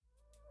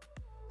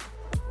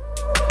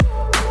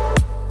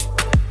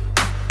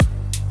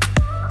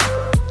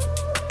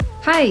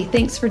Hi,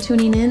 thanks for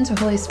tuning in to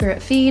Holy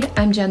Spirit Feed.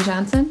 I'm Jen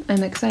Johnson.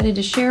 I'm excited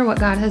to share what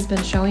God has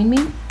been showing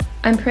me.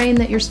 I'm praying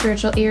that your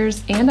spiritual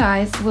ears and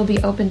eyes will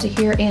be open to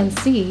hear and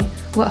see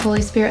what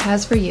Holy Spirit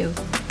has for you.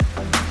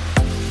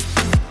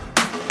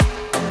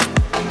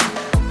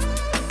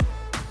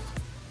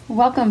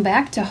 Welcome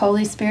back to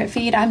Holy Spirit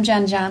Feed. I'm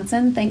Jen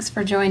Johnson. Thanks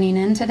for joining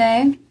in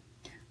today.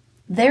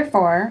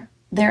 Therefore,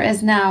 there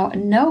is now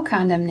no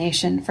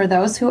condemnation for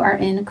those who are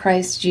in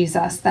Christ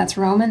Jesus. That's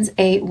Romans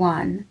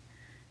 8:1.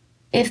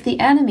 If the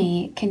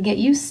enemy can get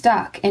you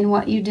stuck in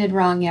what you did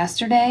wrong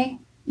yesterday,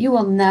 you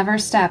will never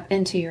step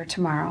into your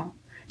tomorrow.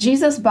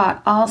 Jesus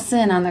bought all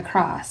sin on the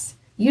cross.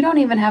 You don't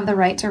even have the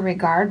right to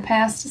regard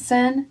past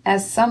sin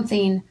as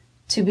something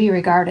to be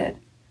regarded.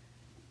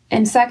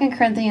 In 2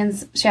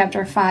 Corinthians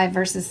chapter 5,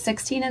 verses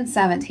 16 and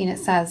 17, it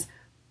says,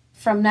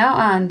 "From now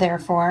on,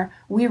 therefore,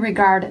 we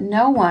regard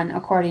no one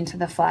according to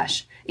the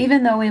flesh.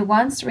 Even though we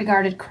once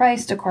regarded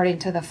Christ according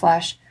to the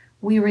flesh,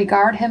 we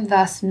regard him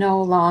thus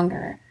no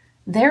longer.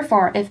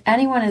 Therefore, if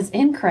anyone is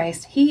in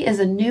Christ, he is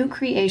a new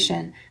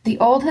creation. The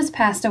old has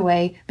passed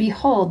away.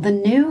 Behold, the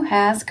new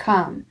has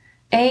come."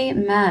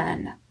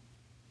 Amen.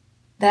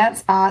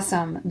 That's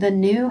awesome. The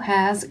new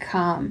has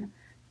come.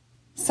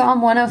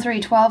 Psalm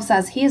 103:12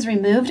 says, "He has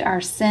removed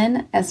our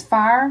sin as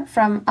far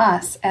from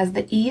us as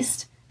the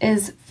east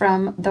is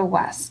from the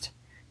west."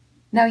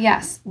 Now,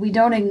 yes, we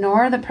don't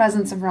ignore the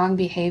presence of wrong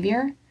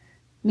behavior,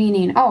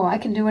 meaning, oh, I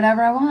can do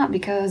whatever I want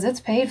because it's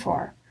paid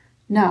for.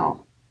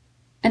 No.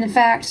 And in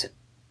fact,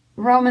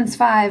 Romans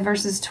 5,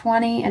 verses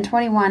 20 and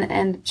 21,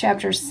 and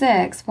chapter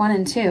 6, 1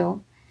 and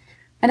 2,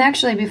 and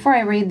actually, before I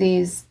read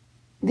these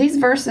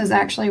verses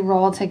actually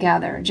roll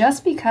together.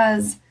 Just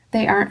because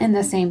they aren't in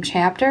the same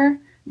chapter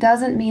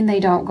doesn't mean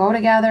they don't go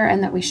together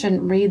and that we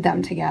shouldn't read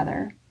them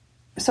together.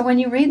 So when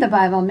you read the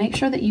Bible, make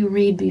sure that you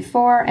read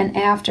before and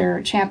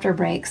after chapter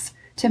breaks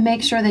to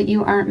make sure that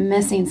you aren't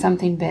missing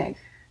something big.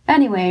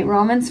 Anyway,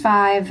 Romans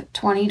 5,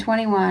 20,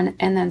 21,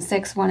 and then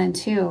 6, 1 and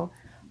 2,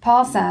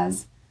 Paul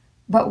says,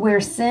 "But where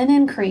sin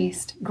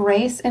increased,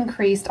 grace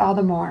increased all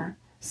the more,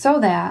 so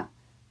that,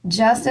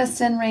 just as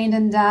sin reigned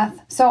in death,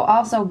 so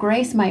also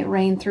grace might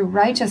reign through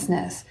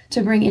righteousness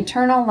to bring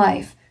eternal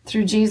life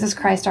through Jesus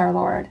Christ our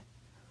Lord.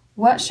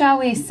 What shall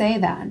we say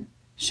then?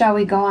 Shall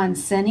we go on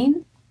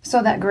sinning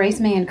so that grace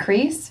may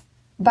increase?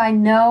 By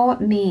no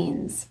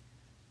means.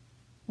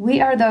 We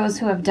are those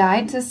who have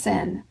died to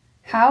sin.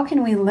 How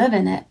can we live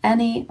in it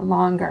any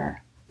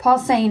longer?"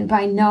 Paul's saying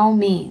by no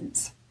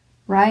means,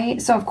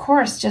 right? So of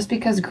course, just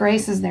because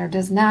grace is there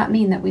does not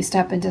mean that we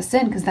step into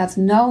sin, because that's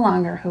no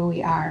longer who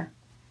we are.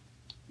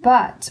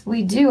 But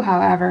we do,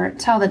 however,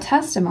 tell the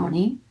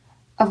testimony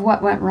of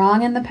what went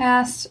wrong in the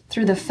past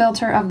through the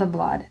filter of the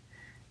blood.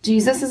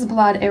 Jesus'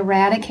 blood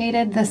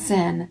eradicated the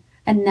sin,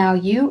 and now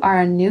you are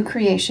a new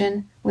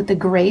creation with the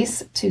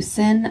grace to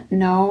sin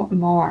no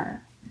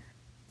more.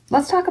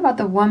 Let's talk about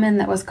the woman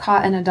that was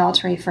caught in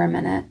adultery for a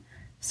minute.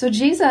 So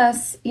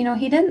Jesus,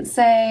 he didn't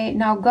say,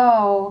 now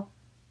go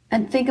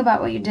and think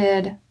about what you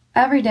did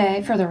every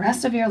day for the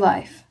rest of your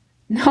life.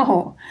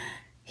 No,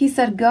 he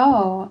said,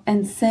 go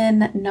and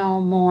sin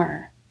no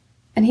more.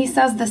 And he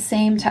says the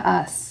same to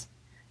us.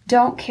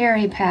 Don't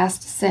carry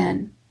past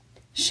sin.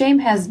 Shame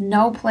has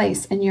no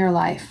place in your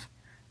life.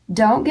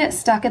 Don't get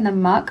stuck in the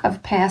muck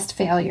of past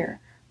failure.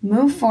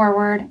 Move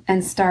forward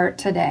and start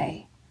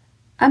today.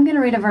 I'm going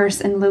to read a verse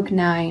in Luke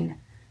 9.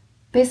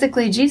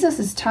 Basically, Jesus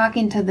is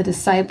talking to the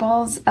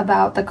disciples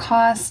about the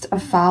cost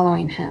of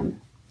following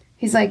him.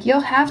 He's like,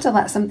 you'll have to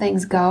let some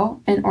things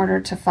go in order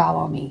to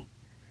follow me.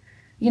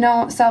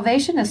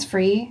 Salvation is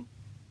free,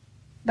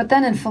 but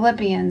then in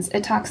Philippians,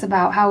 it talks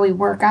about how we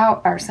work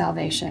out our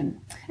salvation.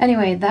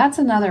 Anyway, that's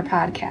another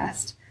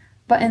podcast.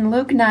 But in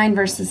Luke 9,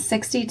 verses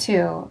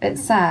 62, it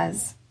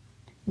says,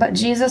 "But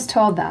Jesus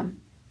told them,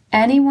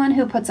 anyone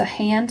who puts a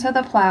hand to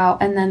the plow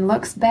and then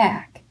looks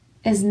back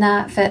is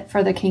not fit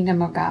for the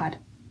kingdom of God."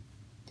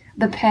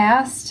 The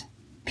past,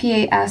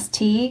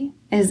 P-A-S-T,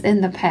 is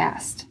in the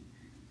past.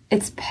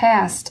 It's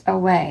passed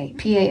away,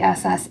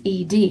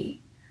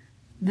 P-A-S-S-E-D.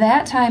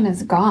 That time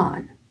is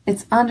gone.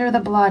 It's under the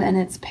blood and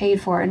it's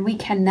paid for, and we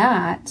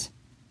cannot,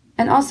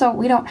 and also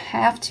we don't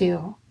have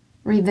to,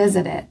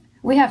 revisit it.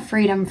 We have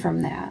freedom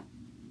from that.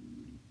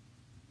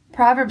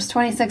 Proverbs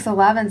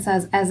 26:11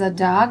 says, "As a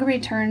dog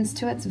returns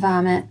to its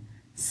vomit,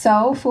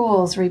 so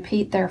fools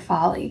repeat their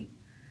folly."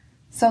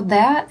 So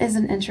that is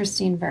an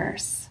interesting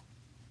verse.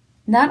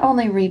 Not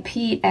only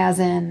repeat as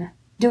in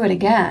do it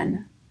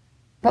again,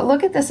 but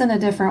look at this in a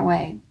different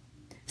way.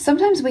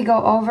 Sometimes we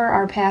go over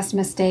our past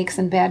mistakes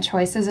and bad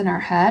choices in our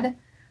head,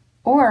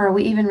 or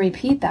we even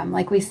repeat them,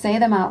 like we say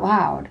them out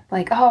loud,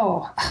 like,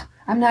 oh,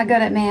 I'm not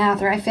good at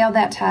math, or I failed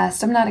that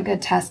test, I'm not a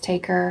good test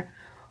taker,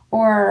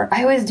 or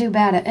I always do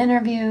bad at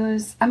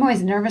interviews, I'm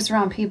always nervous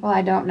around people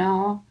I don't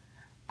know.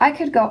 I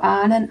could go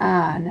on and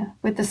on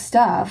with the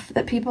stuff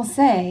that people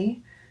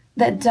say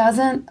that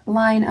doesn't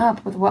line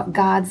up with what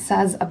God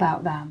says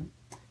about them.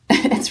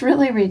 It's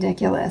really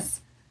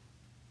ridiculous.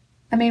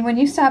 I mean, when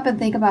you stop and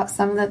think about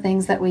some of the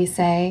things that we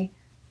say,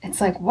 it's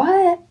like,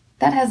 what?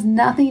 That has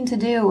nothing to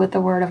do with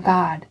the Word of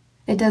God.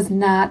 It does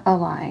not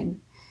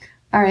align.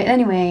 All right,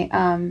 anyway,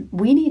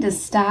 we need to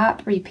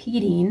stop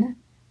repeating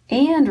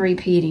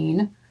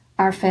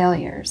our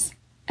failures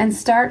and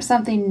start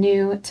something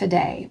new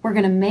today. We're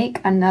going to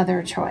make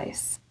another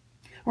choice.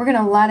 We're going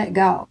to let it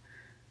go.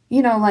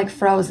 Like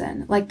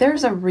Frozen. Like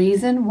there's a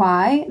reason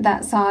why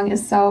that song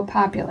is so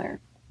popular.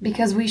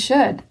 Because we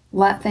should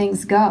let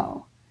things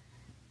go.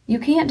 You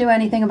can't do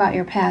anything about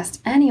your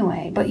past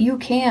anyway, but you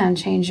can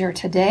change your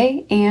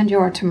today and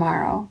your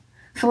tomorrow.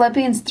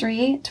 Philippians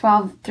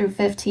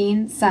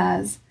 3:12-15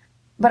 says,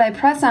 "But I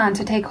press on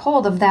to take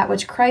hold of that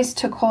which Christ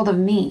took hold of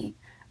me.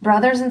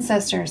 Brothers and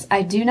sisters,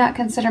 I do not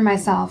consider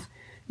myself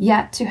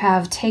yet to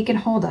have taken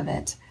hold of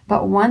it,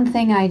 but one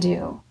thing I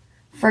do,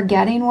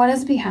 forgetting what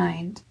is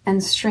behind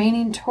and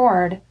straining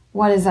toward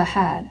what is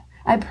ahead.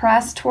 I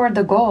press toward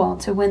the goal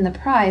to win the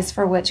prize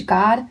for which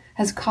God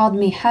has called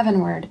me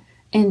heavenward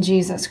in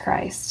Jesus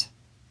Christ."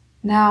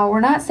 Now, we're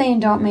not saying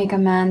don't make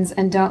amends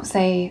and don't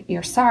say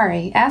you're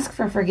sorry. Ask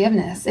for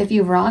forgiveness if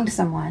you've wronged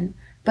someone,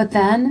 but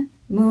then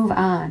move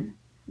on.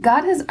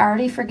 God has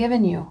already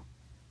forgiven you.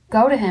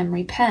 Go to Him,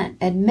 repent,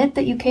 admit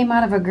that you came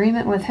out of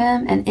agreement with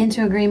Him and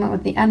into agreement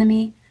with the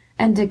enemy,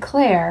 and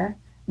declare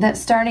that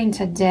starting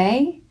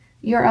today,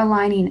 you're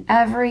aligning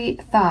every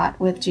thought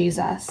with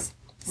Jesus.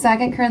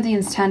 2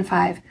 Corinthians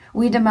 10:5,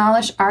 "We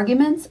demolish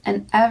arguments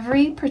and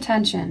every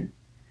pretension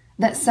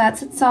that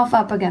sets itself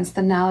up against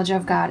the knowledge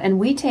of God, and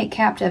we take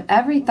captive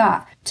every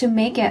thought to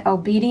make it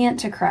obedient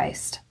to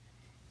Christ."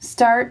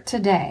 Start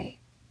today.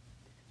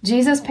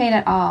 Jesus paid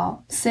it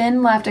all.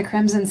 Sin left a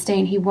crimson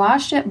stain. He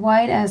washed it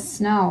white as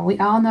snow. We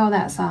all know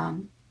that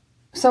song.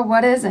 So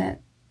what is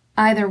it?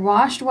 Either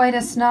washed white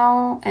as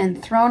snow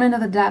and thrown into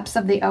the depths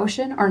of the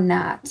ocean or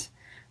not.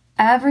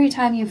 Every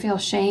time you feel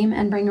shame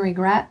and bring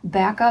regret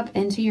back up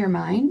into your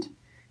mind,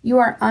 you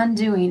are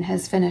undoing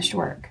His finished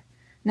work.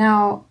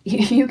 Now,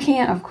 you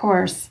can't, of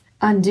course,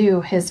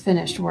 undo His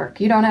finished work.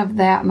 You don't have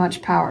that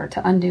much power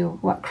to undo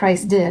what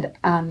Christ did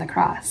on the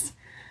cross.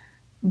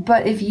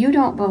 But if you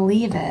don't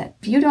believe it,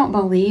 if you don't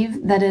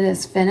believe that it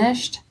is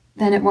finished,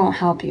 then it won't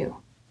help you.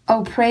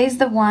 "Oh, praise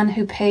the one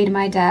who paid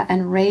my debt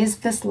and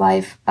raised this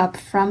life up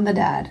from the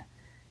dead."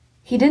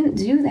 He didn't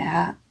do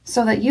that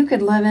so that you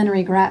could live in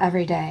regret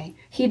every day.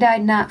 He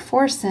died not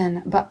for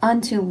sin, but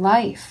unto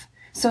life.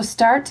 So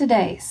start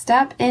today.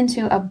 Step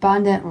into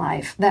abundant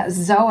life, that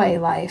Zoe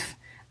life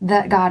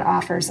that God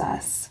offers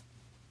us.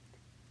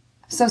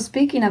 So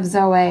speaking of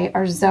Zoe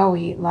or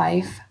Zoe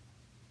life,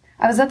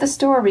 I was at the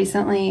store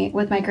recently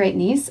with my great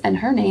niece, and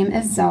her name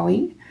is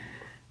Zoe.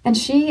 And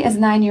she is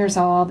 9 years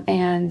old,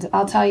 and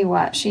I'll tell you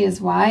what, she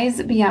is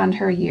wise beyond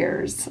her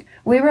years.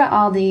 We were at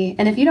Aldi,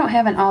 and if you don't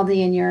have an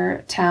Aldi in your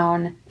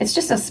town, it's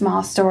just a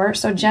small store,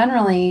 so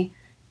generally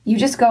you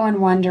just go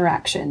in one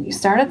direction. You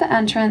start at the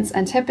entrance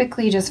and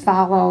typically just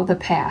follow the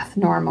path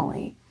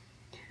normally.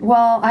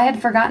 Well, I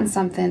had forgotten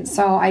something,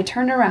 so I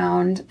turned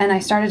around and I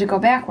started to go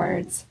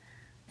backwards.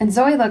 And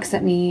Zoe looks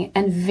at me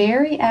and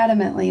very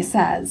adamantly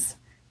says,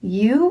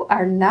 "You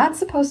are not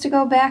supposed to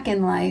go back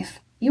in life.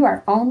 You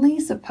are only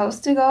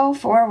supposed to go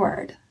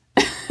forward."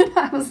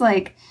 I was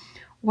like,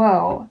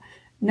 whoa,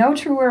 no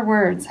truer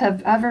words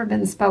have ever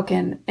been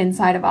spoken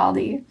inside of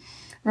Aldi,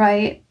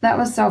 right? That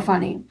was so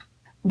funny.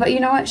 But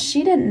you know what?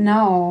 She didn't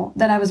know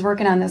that I was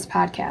working on this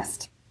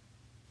podcast,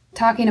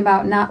 talking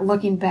about not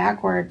looking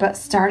backward, but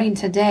starting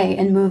today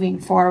and moving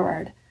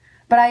forward.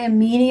 But I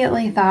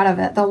immediately thought of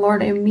it. The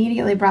Lord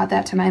immediately brought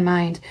that to my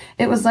mind.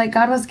 It was like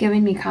God was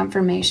giving me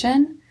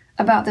confirmation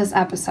about this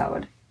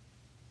episode.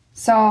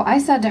 So I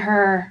said to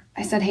her,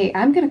 "Hey,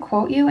 I'm going to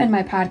quote you in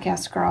my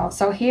podcast, girl.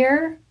 So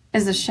here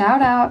is a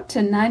shout out to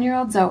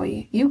 9-year-old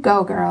Zoe. You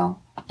go,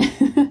 girl."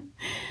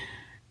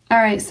 All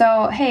right.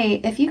 So,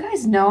 hey, if you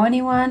guys know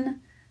anyone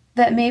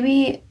that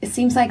maybe it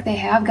seems like they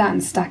have gotten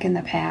stuck in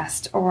the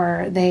past,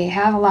 or they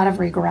have a lot of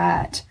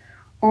regret,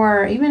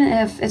 or even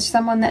if it's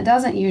someone that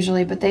doesn't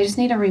usually, but they just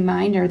need a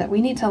reminder that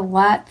we need to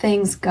let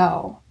things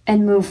go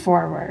and move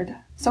forward.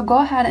 So go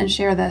ahead and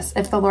share this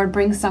if the Lord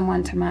brings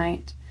someone to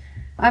mind.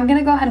 I'm going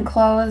to go ahead and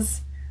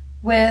close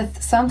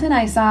with something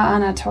I saw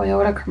on a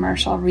Toyota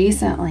commercial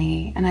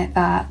recently, and I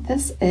thought,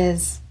 this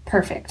is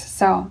perfect.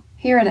 So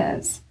here it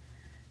is.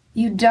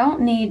 You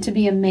don't need to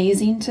be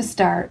amazing to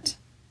start,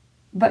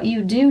 but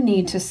you do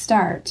need to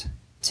start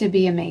to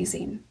be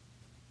amazing.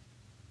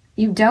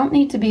 You don't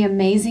need to be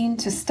amazing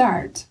to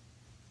start,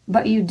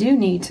 but you do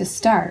need to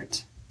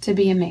start to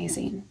be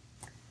amazing.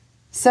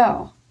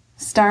 So,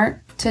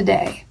 start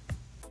today.